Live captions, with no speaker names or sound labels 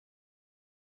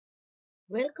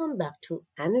Welcome back to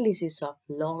Analysis of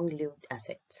Long-Lived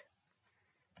Assets,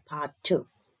 Part 2.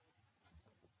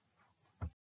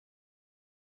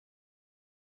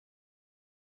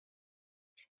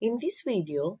 In this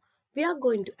video, we are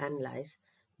going to analyze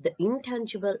the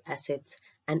intangible assets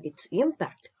and its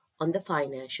impact on the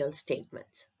financial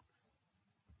statements.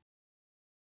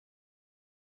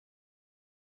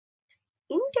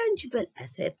 Intangible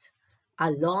assets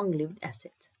are long-lived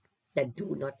assets that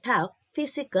do not have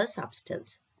physical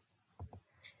substance.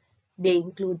 They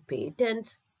include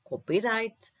patents,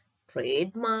 copyrights,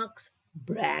 trademarks,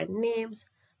 brand names,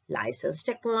 licensed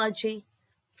technology,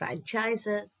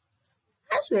 franchises,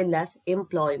 as well as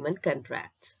employment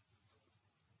contracts.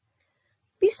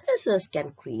 Businesses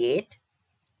can create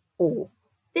or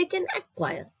they can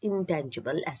acquire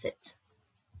intangible assets.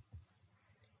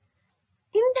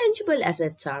 Intangible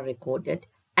assets are recorded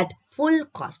at full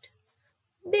cost,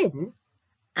 then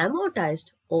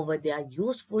amortized over their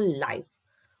useful life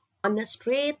on a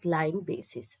straight line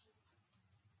basis.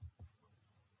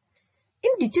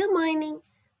 In determining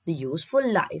the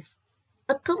useful life,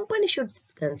 a company should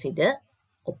consider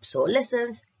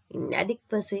obsolescence,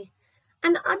 inadequacy,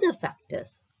 and other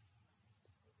factors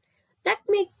that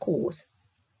may cause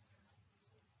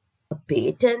a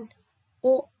patent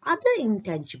or other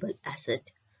intangible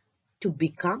asset to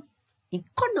become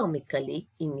economically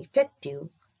ineffective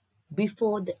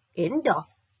before the end of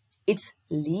its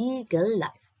legal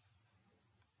life.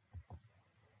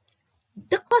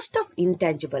 The cost of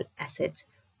intangible assets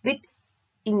with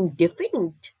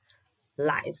indefinite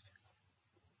lives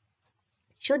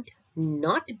should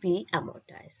not be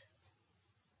amortized.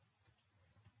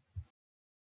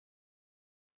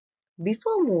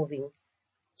 Before moving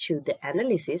to the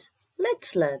analysis,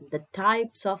 let's learn the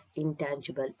types of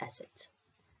intangible assets.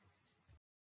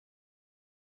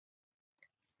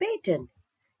 Patent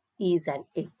is an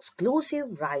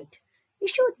exclusive right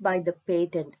issued by the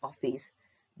Patent Office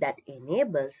that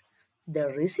enables the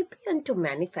recipient to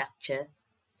manufacture,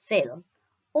 sell,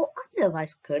 or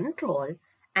otherwise control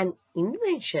an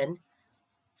invention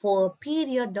for a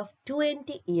period of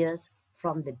 20 years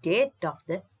from the date of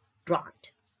the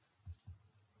grant.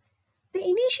 The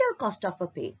initial cost of a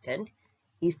patent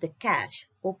is the cash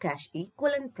or cash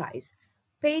equivalent price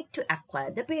paid to acquire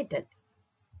the patent.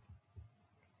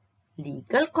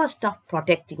 Legal cost of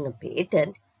protecting a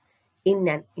patent in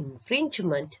an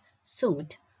infringement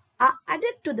suit are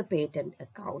added to the patent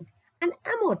account and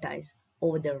amortized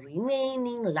over the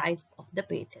remaining life of the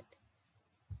patent.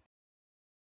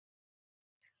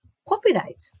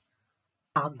 Copyrights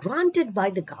are granted by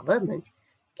the government,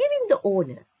 giving the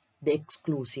owner the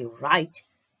exclusive right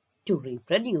to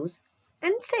reproduce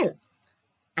and sell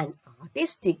an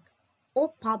artistic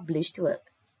or published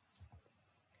work.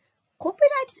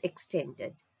 Copyrights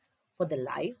extended for the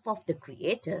life of the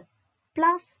creator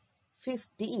plus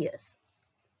 50 years.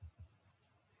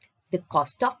 The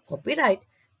cost of copyright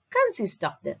consists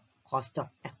of the cost of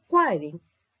acquiring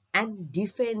and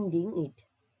defending it.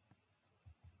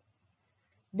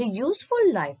 The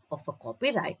useful life of a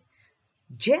copyright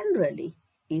generally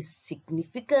is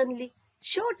significantly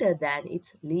shorter than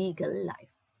its legal life.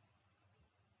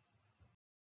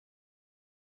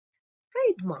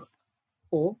 Trademark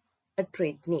or a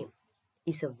trade name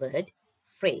is a word,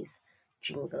 phrase,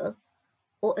 jingle,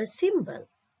 or a symbol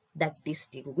that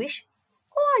distinguishes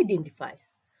or identifies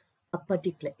a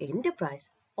particular enterprise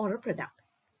or a product,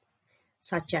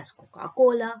 such as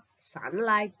Coca-Cola,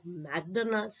 Sunlight,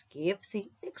 McDonald's, KFC,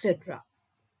 etc.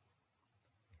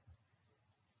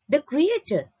 The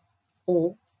creator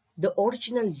or the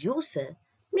original user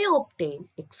may obtain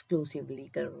exclusive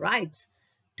legal rights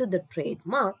to the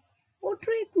trademark or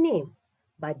trade name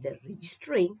by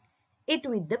registering it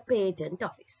with the Patent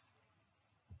Office.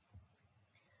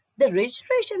 The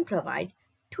registration provides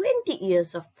 20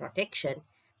 years of protection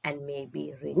and may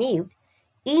be renewed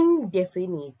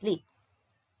indefinitely.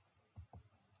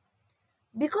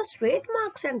 Because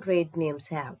trademarks and trade names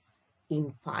have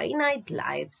infinite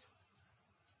lives,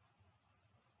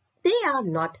 they are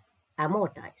not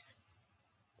amortized.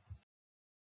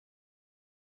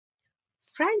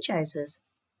 Franchises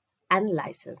and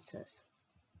licenses.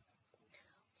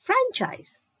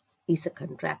 Franchise is a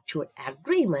contractual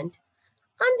agreement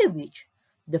under which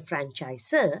the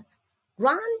franchisor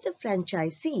grants the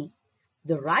franchisee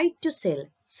the right to sell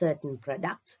certain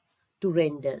products, to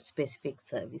render specific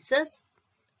services,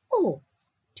 or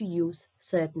to use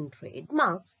certain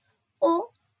trademarks or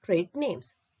trade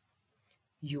names,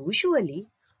 usually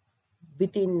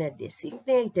within a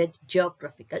designated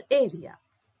geographical area.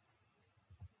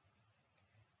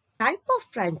 Type of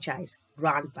franchise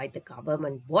granted by the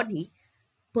government body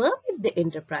permit the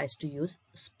enterprise to use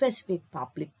specific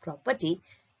public property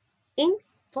in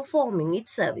performing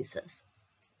its services,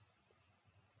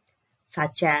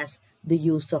 such as the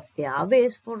use of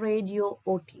airways for radio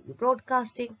or TV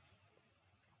broadcasting.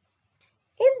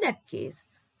 In that case,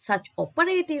 such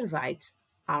operating rights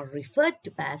are referred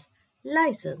to as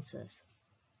licenses.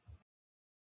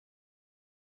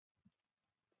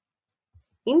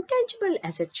 Intangible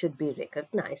assets should be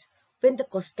recognized when the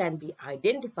cost can be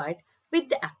identified with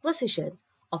the acquisition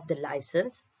of the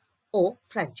license or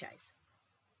franchise.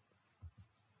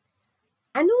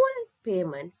 Annual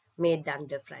payment made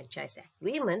under franchise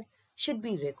agreement should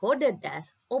be recorded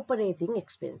as operating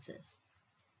expenses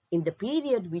in the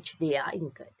period which they are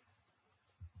incurred.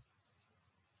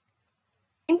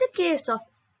 In the case of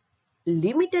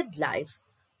limited life,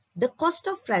 the cost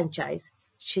of franchise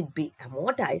should be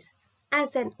amortized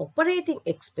as an operating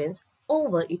expense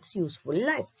over its useful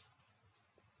life.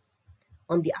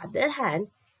 On the other hand,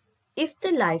 if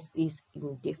the life is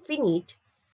indefinite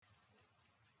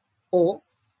or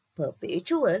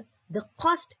perpetual, the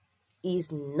cost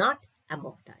is not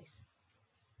amortized.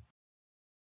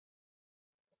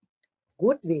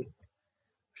 Goodwill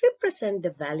represent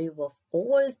the value of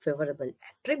all favorable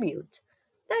attributes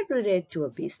that relate to a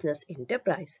business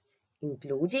enterprise,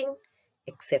 including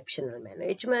exceptional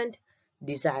management,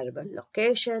 desirable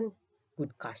location,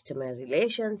 good customer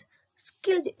relations,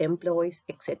 skilled employees,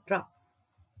 etc.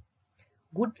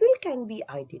 Goodwill can be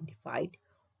identified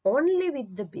only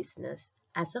with the business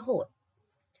as a whole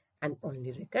and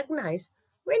only recognized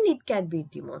when it can be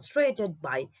demonstrated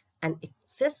by an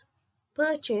excess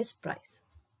purchase price.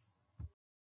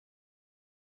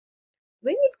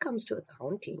 When it comes to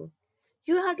accounting,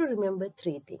 you have to remember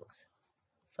three things.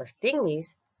 First thing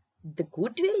is, the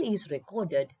goodwill is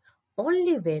recorded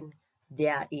only when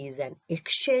there is an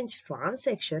exchange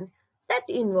transaction that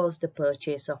involves the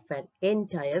purchase of an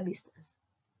entire business.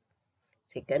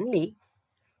 Secondly,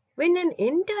 when an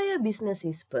entire business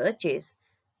is purchased,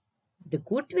 the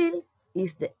goodwill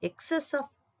is the excess of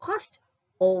cost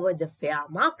over the fair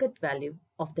market value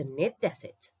of the net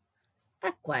assets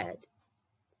acquired.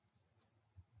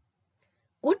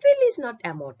 Goodwill is not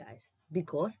amortized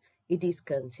because it is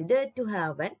considered to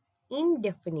have an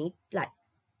indefinite life.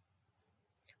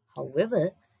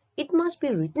 However, it must be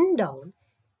written down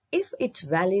if its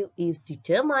value is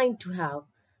determined to have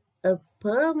a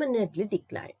permanently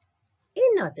decline.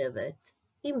 In other words,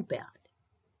 impaired.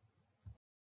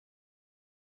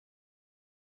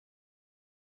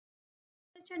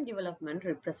 Research and development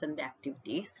represent the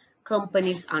activities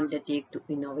companies undertake to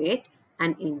innovate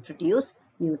and introduce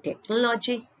new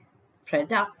technology,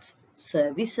 products,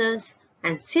 services,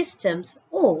 and systems,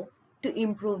 or to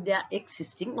improve their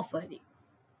existing offering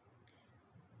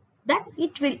that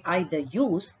it will either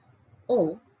use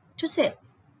or to sell.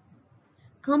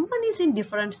 Companies in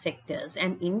different sectors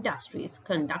and industries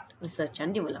conduct research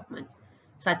and development,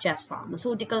 such as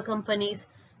pharmaceutical companies,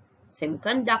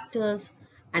 semiconductors,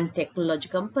 and technology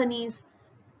companies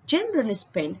generally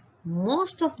spend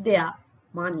most of their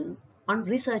money on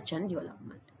research and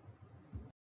development.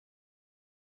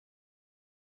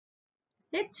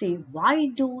 Let's see, why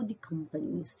do the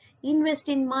companies invest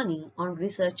in money on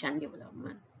research and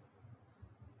development?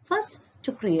 First,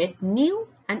 to create new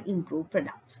and improved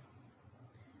products.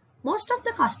 Most of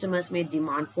the customers may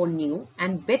demand for new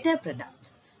and better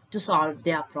products to solve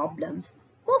their problems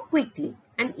more quickly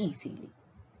and easily.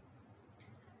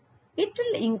 It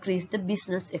will increase the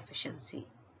business efficiency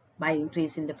by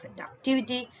increasing the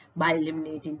productivity, by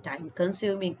eliminating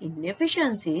time-consuming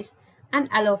inefficiencies,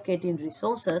 and allocating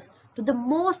resources to the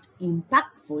most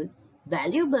impactful,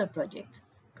 valuable projects.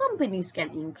 Companies can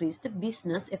increase the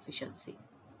business efficiency.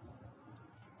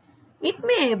 It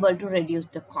may be able to reduce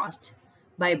the cost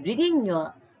by bringing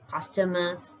your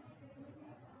customers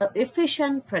an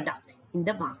efficient product in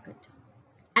the market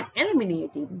and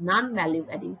eliminating non-value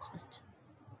adding costs.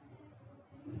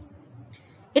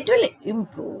 It will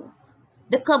improve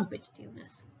the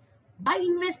competitiveness. By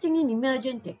investing in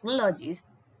emerging technologies,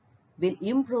 will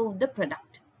improve the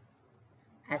product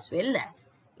as well as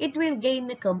it will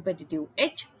gain a competitive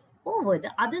edge over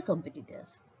the other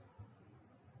competitors.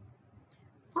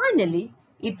 Finally,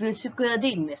 it will secure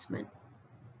the investment.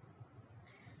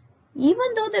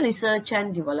 Even though the research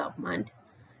and development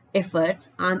efforts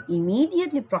aren't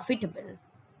immediately profitable,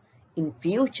 in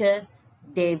future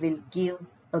they will give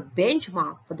a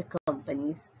benchmark for the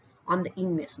companies on the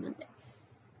investment.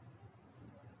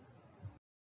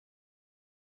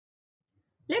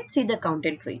 Let's see the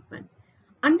accounting treatment.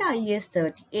 Under IAS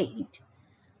 38,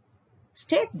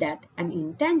 state that an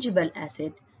intangible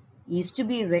asset is to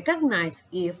be recognized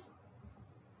if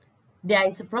There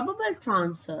is a probable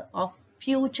transfer of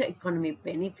future economic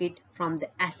benefit from the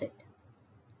asset,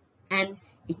 and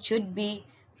it should be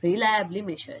reliably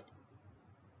measured.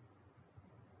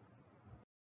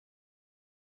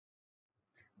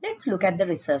 Let's look at the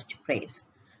research praise.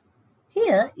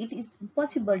 Here, it is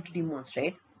impossible to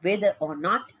demonstrate whether or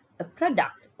not a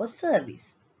product or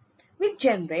service will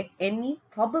generate any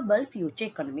probable future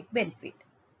economic benefit.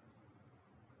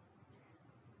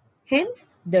 Hence,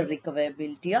 the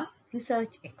recoverability of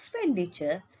research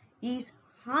expenditure is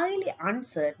highly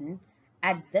uncertain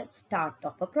at the start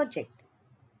of a project.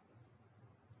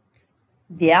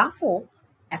 Therefore,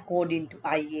 according to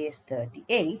IAS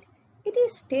 38, it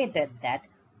is stated that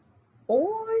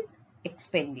all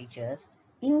expenditures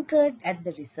incurred at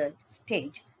the research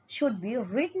stage should be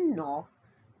written off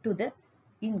to the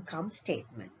income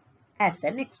statement as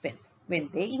an expense when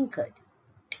they incurred,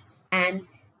 and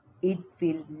it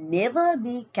will never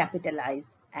be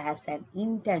capitalized as an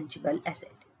intangible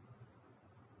asset.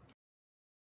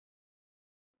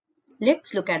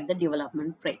 Let's look at the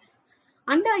development praise.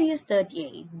 Under IAS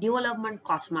 38, development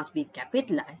costs must be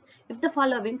capitalized if the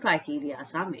following criteria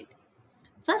are met.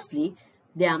 Firstly,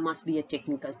 there must be a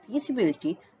technical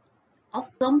feasibility of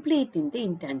completing the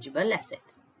intangible asset.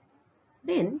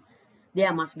 Then,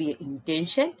 there must be an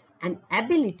intention and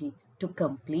ability to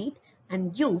complete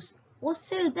and use or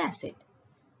sell the asset.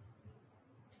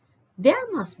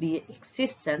 There must be an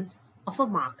existence of a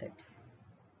market.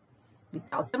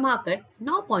 Without a market,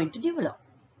 no point to develop.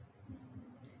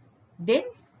 Then,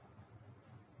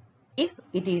 if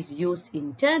it is used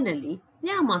internally,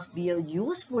 there must be a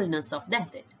usefulness of the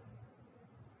asset.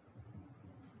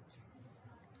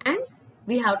 And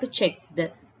we have to check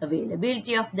the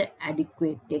availability of the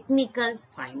adequate technical,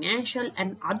 financial,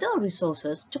 and other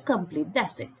resources to complete the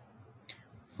asset.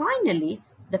 Finally,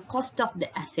 the cost of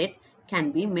the asset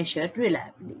can be measured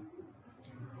reliably.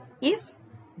 If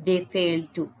they fail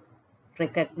to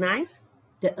recognize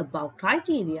the above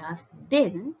criteria,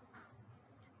 then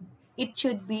it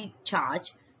should be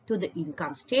charged to the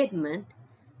income statement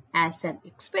as an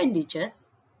expenditure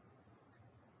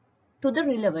to the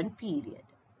relevant period.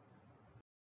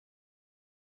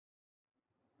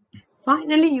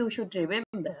 Finally, you should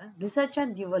remember research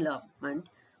and development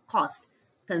cost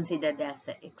considered as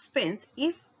an expense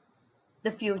if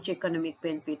the future economic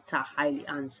benefits are highly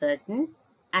uncertain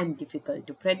and difficult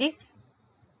to predict.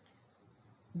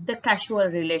 The causal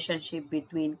relationship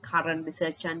between current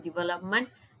research and development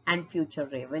and future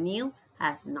revenue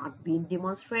has not been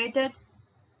demonstrated.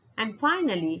 And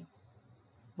finally,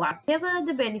 whatever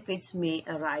the benefits may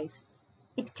arise,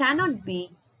 it cannot be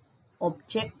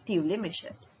objectively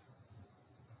measured.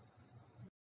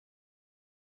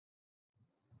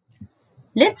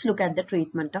 Let's look at the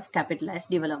treatment of capitalized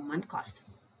development cost.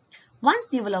 Once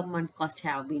development costs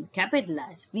have been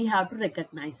capitalized, we have to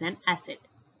recognize an asset.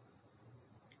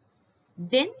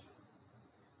 Then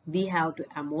we have to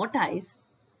amortize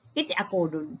it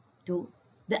according to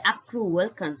the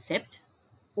accrual concept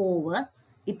over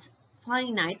its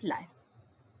finite life.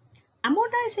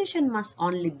 Amortization must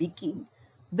only begin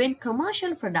when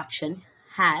commercial production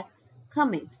has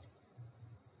commenced.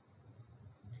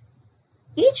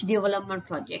 Each development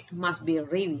project must be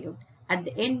reviewed at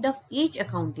the end of each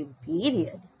accounting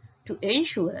period to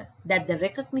ensure that the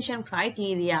recognition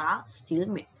criteria are still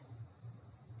met.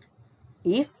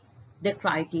 If the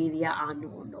criteria are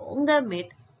no longer met,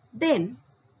 then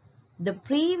the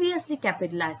previously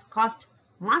capitalized cost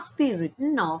must be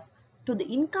written off to the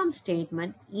income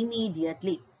statement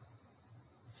immediately.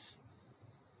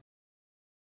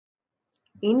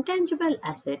 Intangible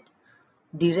assets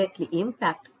directly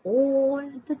impact all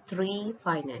the three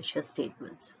financial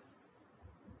statements.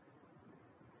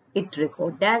 It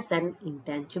records as an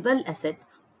intangible asset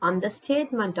on the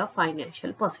statement of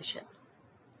financial position.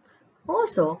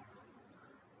 Also,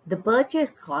 the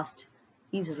purchase cost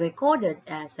is recorded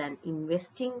as an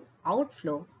investing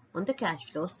outflow on the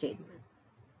cash flow statement.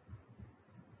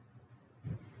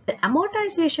 The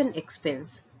amortization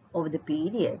expense over the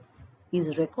period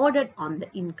is recorded on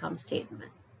the income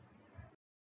statement.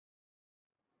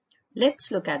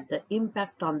 Let's look at the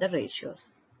impact on the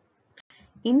ratios.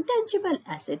 Intangible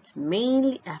assets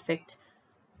mainly affect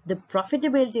the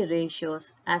profitability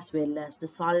ratios as well as the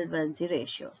solvency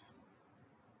ratios.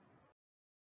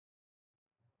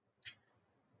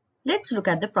 Let's look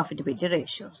at the profitability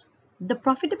ratios. The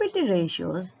profitability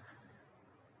ratios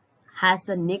has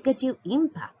a negative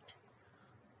impact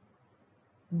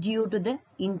due to the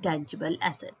intangible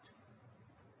assets.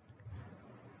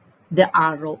 The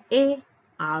ROA,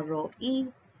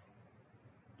 ROE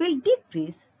will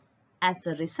decrease as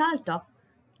a result of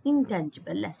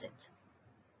intangible assets.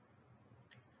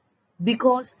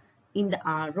 because in the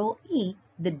ROE,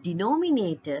 the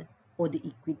denominator or the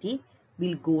equity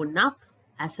will go up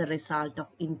as a result of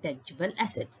intangible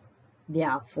assets.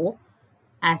 Therefore,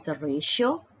 as a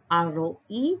ratio,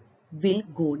 ROE will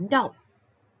go down.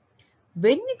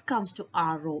 When it comes to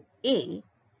ROA,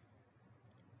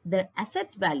 the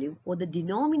asset value or the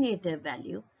denominator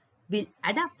value will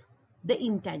add up the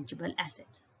intangible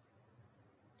assets.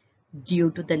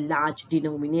 Due to the large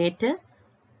denominator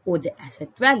or the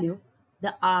asset value,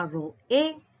 the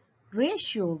ROA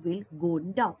ratio will go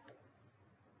down.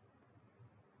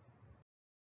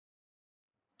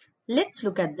 Let's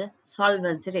look at the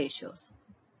solvency ratios.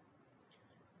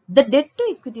 The debt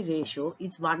to equity ratio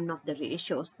is one of the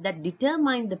ratios that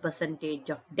determine the percentage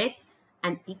of debt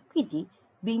and equity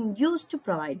being used to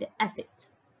provide the assets.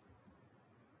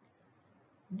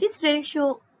 This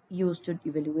ratio used to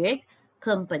evaluate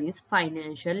companies'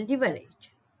 financial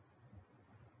leverage.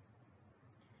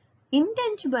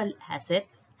 Intangible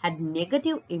assets had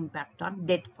negative impact on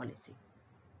debt policy.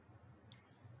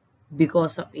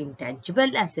 Because of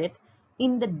intangible asset,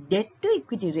 in the debt to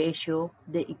equity ratio,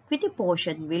 the equity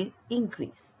portion will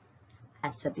increase.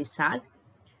 As a result,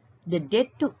 the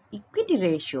debt to equity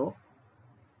ratio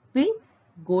will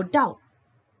go down.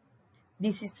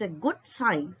 This is a good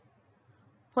sign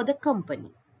for the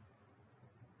company.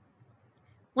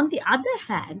 On the other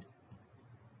hand,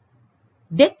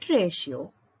 debt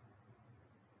ratio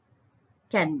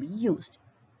can be used.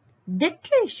 Debt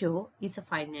ratio is a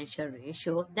financial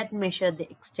ratio that measures the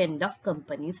extent of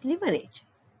company's leverage.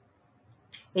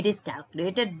 It is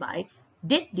calculated by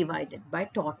debt divided by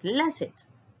total assets.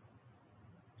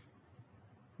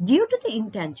 Due to the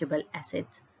intangible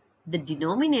assets, the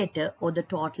denominator or the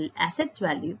total assets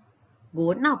value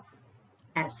goes up.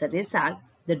 As a result,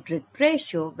 the debt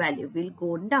ratio value will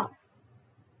go down.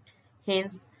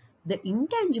 Hence, the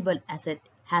intangible asset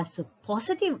has a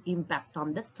positive impact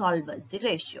on the solvency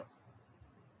ratio.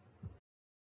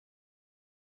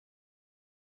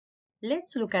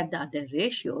 Let's look at the other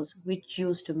ratios which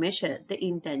used to measure the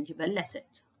intangible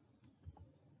assets.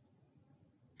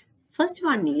 First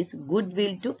one is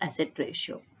goodwill to asset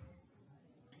ratio.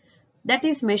 That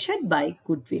is measured by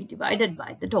goodwill divided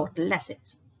by the total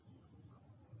assets.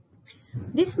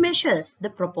 This measures the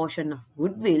proportion of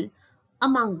goodwill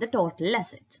among the total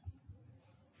assets.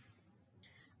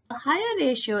 A higher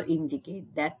ratio indicates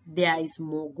that there is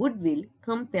more goodwill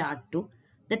compared to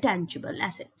the tangible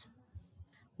assets,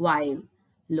 while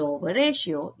lower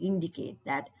ratio indicates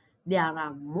that there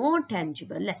are more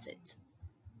tangible assets.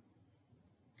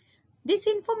 This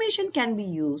information can be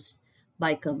used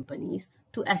by companies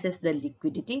to assess the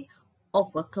liquidity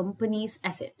of a company's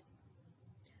asset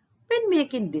when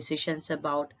making decisions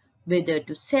about whether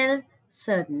to sell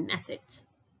certain assets.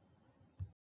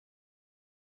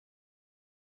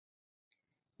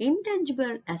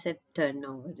 Intangible asset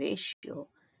turnover ratio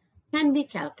can be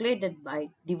calculated by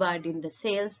dividing the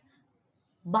sales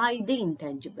by the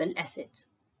intangible assets.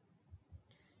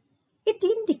 It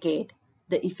indicates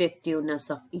the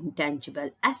effectiveness of intangible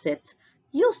assets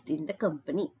used in the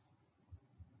company.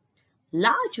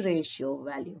 Large ratio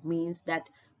value means that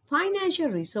financial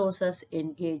resources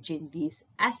engaged in these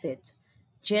assets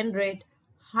generate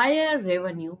higher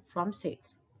revenue from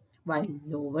sales, while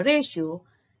lower ratio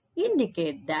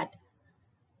indicate that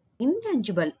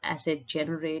intangible assets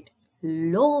generate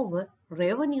lower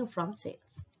revenue from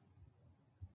sales.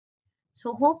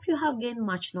 So hope you have gained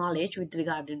much knowledge with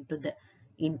regard to the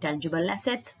intangible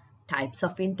assets, types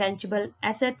of intangible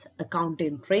assets,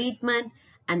 accounting treatment,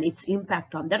 and its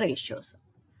impact on the ratios.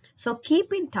 So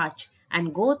keep in touch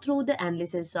and go through the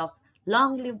analysis of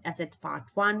long-lived assets part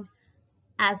 1,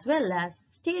 as well as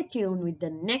stay tuned with the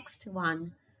next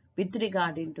one with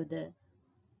regard to the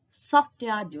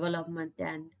software development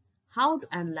and how to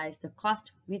analyze the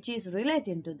cost which is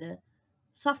related to the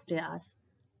softwares,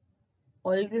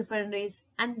 oil refineries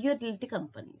and utility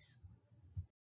companies.